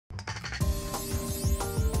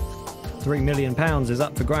£3 million is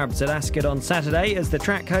up for grabs at Ascot on Saturday as the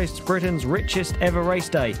track hosts Britain's richest ever race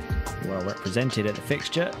day. Well represented at the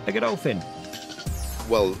fixture, a Godolphin.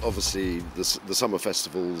 Well, obviously the summer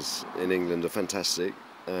festivals in England are fantastic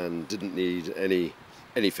and didn't need any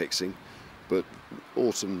fixing, but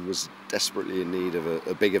autumn was desperately in need of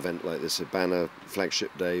a big event like this, a banner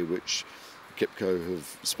flagship day which Kipco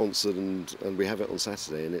have sponsored, and we have it on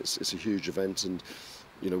Saturday, and it's a huge event. And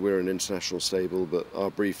you know, we're an international stable, but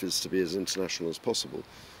our brief is to be as international as possible.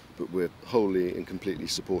 But we're wholly and completely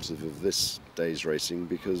supportive of this day's racing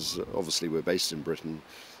because obviously we're based in Britain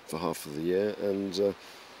for half of the year, and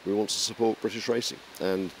we want to support British racing,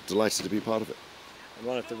 and delighted to be part of it. And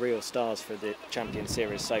one of the real stars for the Champion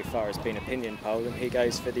Series so far has been Opinion Poll, and he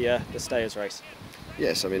goes for the Stayers race.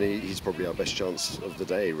 Yes, I mean, he's probably our best chance of the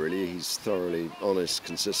day, really. He's thoroughly honest,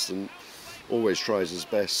 consistent, always tries his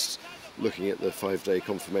best. Looking at the 5-day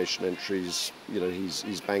confirmation entries, you know,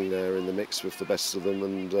 he's bang there in the mix with the best of them,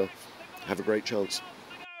 and have a great chance.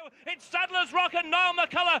 It's Sadler's Rock and Niall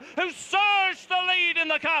McCullough who surged the lead in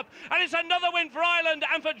the Cup, and it's another win for Ireland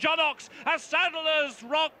and for John Ox as Sadler's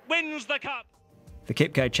Rock wins the Cup. The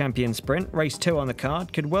Kipco Champion Sprint, race 2 on the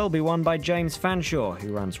card, could well be won by James Fanshawe,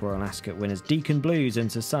 who runs Royal Ascot winners Deacon Blues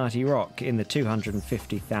and Society Rock in the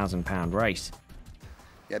 £250,000 race.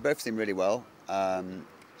 Yeah, both seem really well.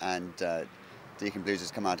 And Deacon Blues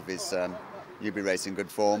has come out of his Newbury race in good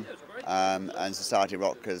form, and Society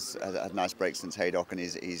Rock has had a nice break since Haydock, and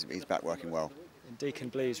he's back working well. And Deacon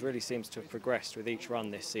Blues really seems to have progressed with each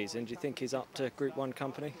run this season. Do you think he's up to Group 1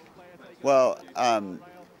 company? Well,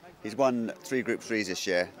 he's won 3 Group 3s this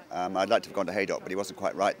year. I'd like to have gone to Haydock, but he wasn't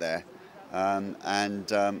quite right there,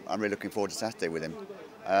 and I'm really looking forward to Saturday with him.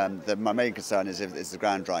 My main concern is the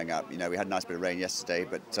ground drying up. You know, we had a nice bit of rain yesterday,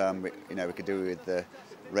 but we could do with the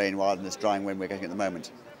rain rather than this drying wind we're getting at the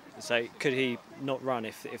moment. So could he not run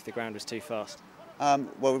if the ground was too fast?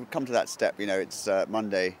 Well, we've come to that step. You know, it's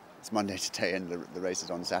Monday. It's Monday today, and the race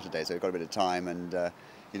is on Saturday, so we've got a bit of time. And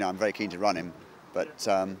I'm very keen to run him, but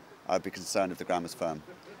I'd be concerned if the ground was firm.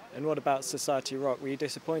 And what about Society Rock? Were you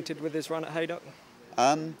disappointed with his run at Haydock?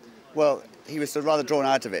 Well, he was rather drawn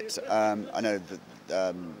out of it. I know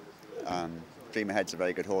that Dream Ahead's a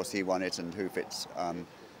very good horse. He won it, and Hoof It's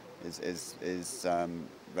is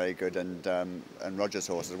very good, and Roger's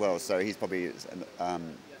horse as well. So he's probably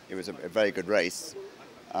it was a very good race,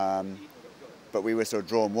 but we were sort of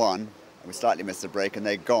drawn one, and we slightly missed the break, and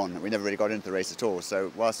they'd gone. We never really got into the race at all.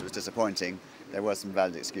 So whilst it was disappointing, there were some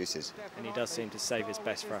valid excuses. And he does seem to save his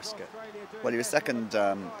best for Ascot. Well, he was second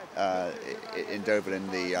in Dover in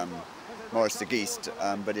the Maurice de Geest,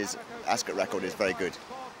 but his Ascot record is very good.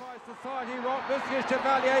 Society Rock, Monsieur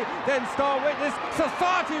Chevalier, then Star Witness.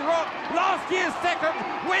 Society Rock, last year's second,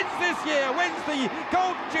 wins this year, wins the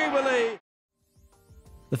Gold Jubilee.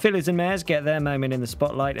 The fillies and mares get their moment in the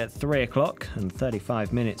spotlight at 3 o'clock, and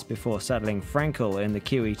 35 minutes before saddling Frankel in the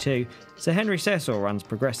QE2, Sir Henry Cecil runs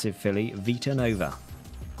progressive filly Vita Nova.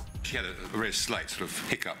 She had a very slight sort of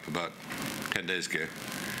hiccup about 10 days ago.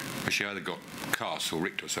 She either got cast or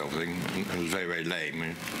ricked herself, I think, and it was very, very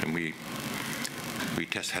lame. And we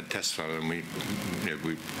had tests on her, and we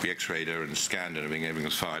x-rayed her and scanned her, and everything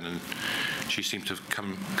was fine, and she seemed to have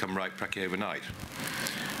come right practically overnight.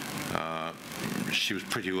 She was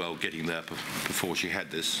pretty well getting there before she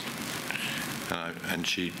had this, and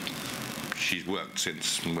she's worked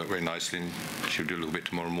since, and worked very nicely, and she'll do a little bit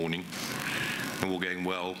tomorrow morning. And all going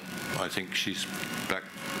well, I think she's back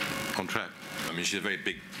on track. I mean, she's a very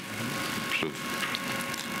big, sort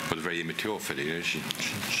of, but a very immature filly. You know?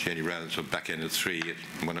 She only ran sort of back end of 3,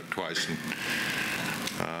 won it twice,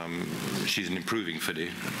 and she's an improving filly.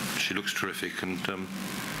 She looks terrific, and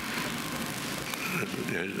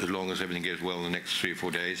as long as everything goes well in the next 3 or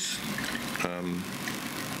 4 days,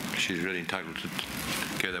 she's really entitled to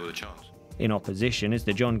go there with a chance. In opposition is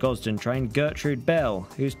the John Gosden-trained Gertrude Bell,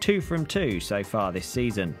 who's 2 from 2 so far this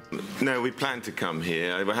season. No, we planned to come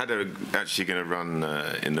here. I had her actually going to run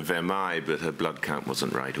in the Vermeil, but her blood count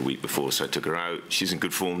wasn't right a week before, so I took her out. She's in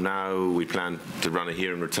good form now. We planned to run her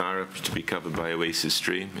here and retire her to be covered by Oasis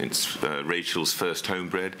Stream. It's Rachel's first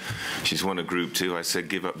homebred. She's won a Group 2. I said,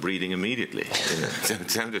 give up breeding immediately.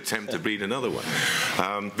 Don't attempt to breed another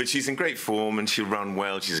one. But she's in great form, and she'll run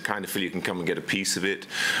well. She's the kind of filly you can come and get a piece of it.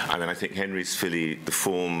 And then I think Henry's filly, the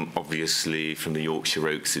form, obviously, from the Yorkshire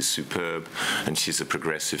Oaks is superb, and she's a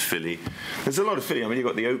progressive filly. There's a lot of filly. I mean, you've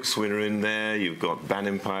got the Oaks winner in there, you've got Ban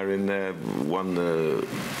Empire in there, won the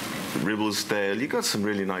Ribblesdale. You've got some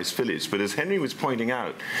really nice fillies. But as Henry was pointing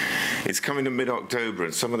out, it's coming to mid-October,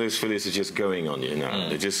 and some of those fillies are just going on you now.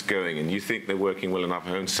 They're just going, and you think they're working well enough at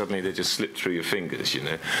home, suddenly they just slip through your fingers, you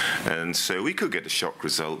know. And so we could get a shock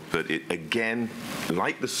result, but it, again,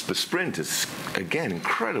 like the sprint, is, again,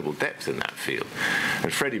 incredible depth in that field.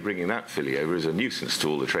 And Freddie bringing that filly over is a nuisance to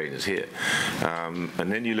all the trainers here.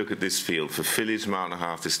 And then you look at this field, for fillies, mile and a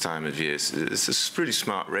half this time of year, it's a pretty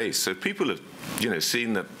smart race. So people have, you know,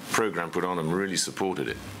 seen the programme put on and really supported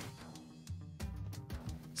it.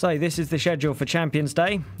 So this is the schedule for Champions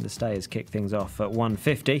Day. The stayers kick things off at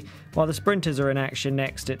 1:50, while the sprinters are in action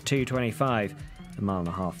next at 2:25. The mile and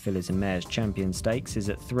a half fillies and mares Champion Stakes is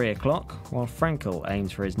at 3 o'clock, while Frankel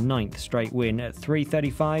aims for his 9th straight win at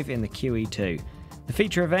 3:35 in the QE2. The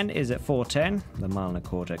feature event is at 4:10, the mile and a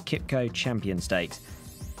quarter Kipco Champion Stakes.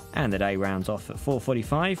 And the day rounds off at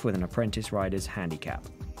 4:45 with an apprentice rider's handicap.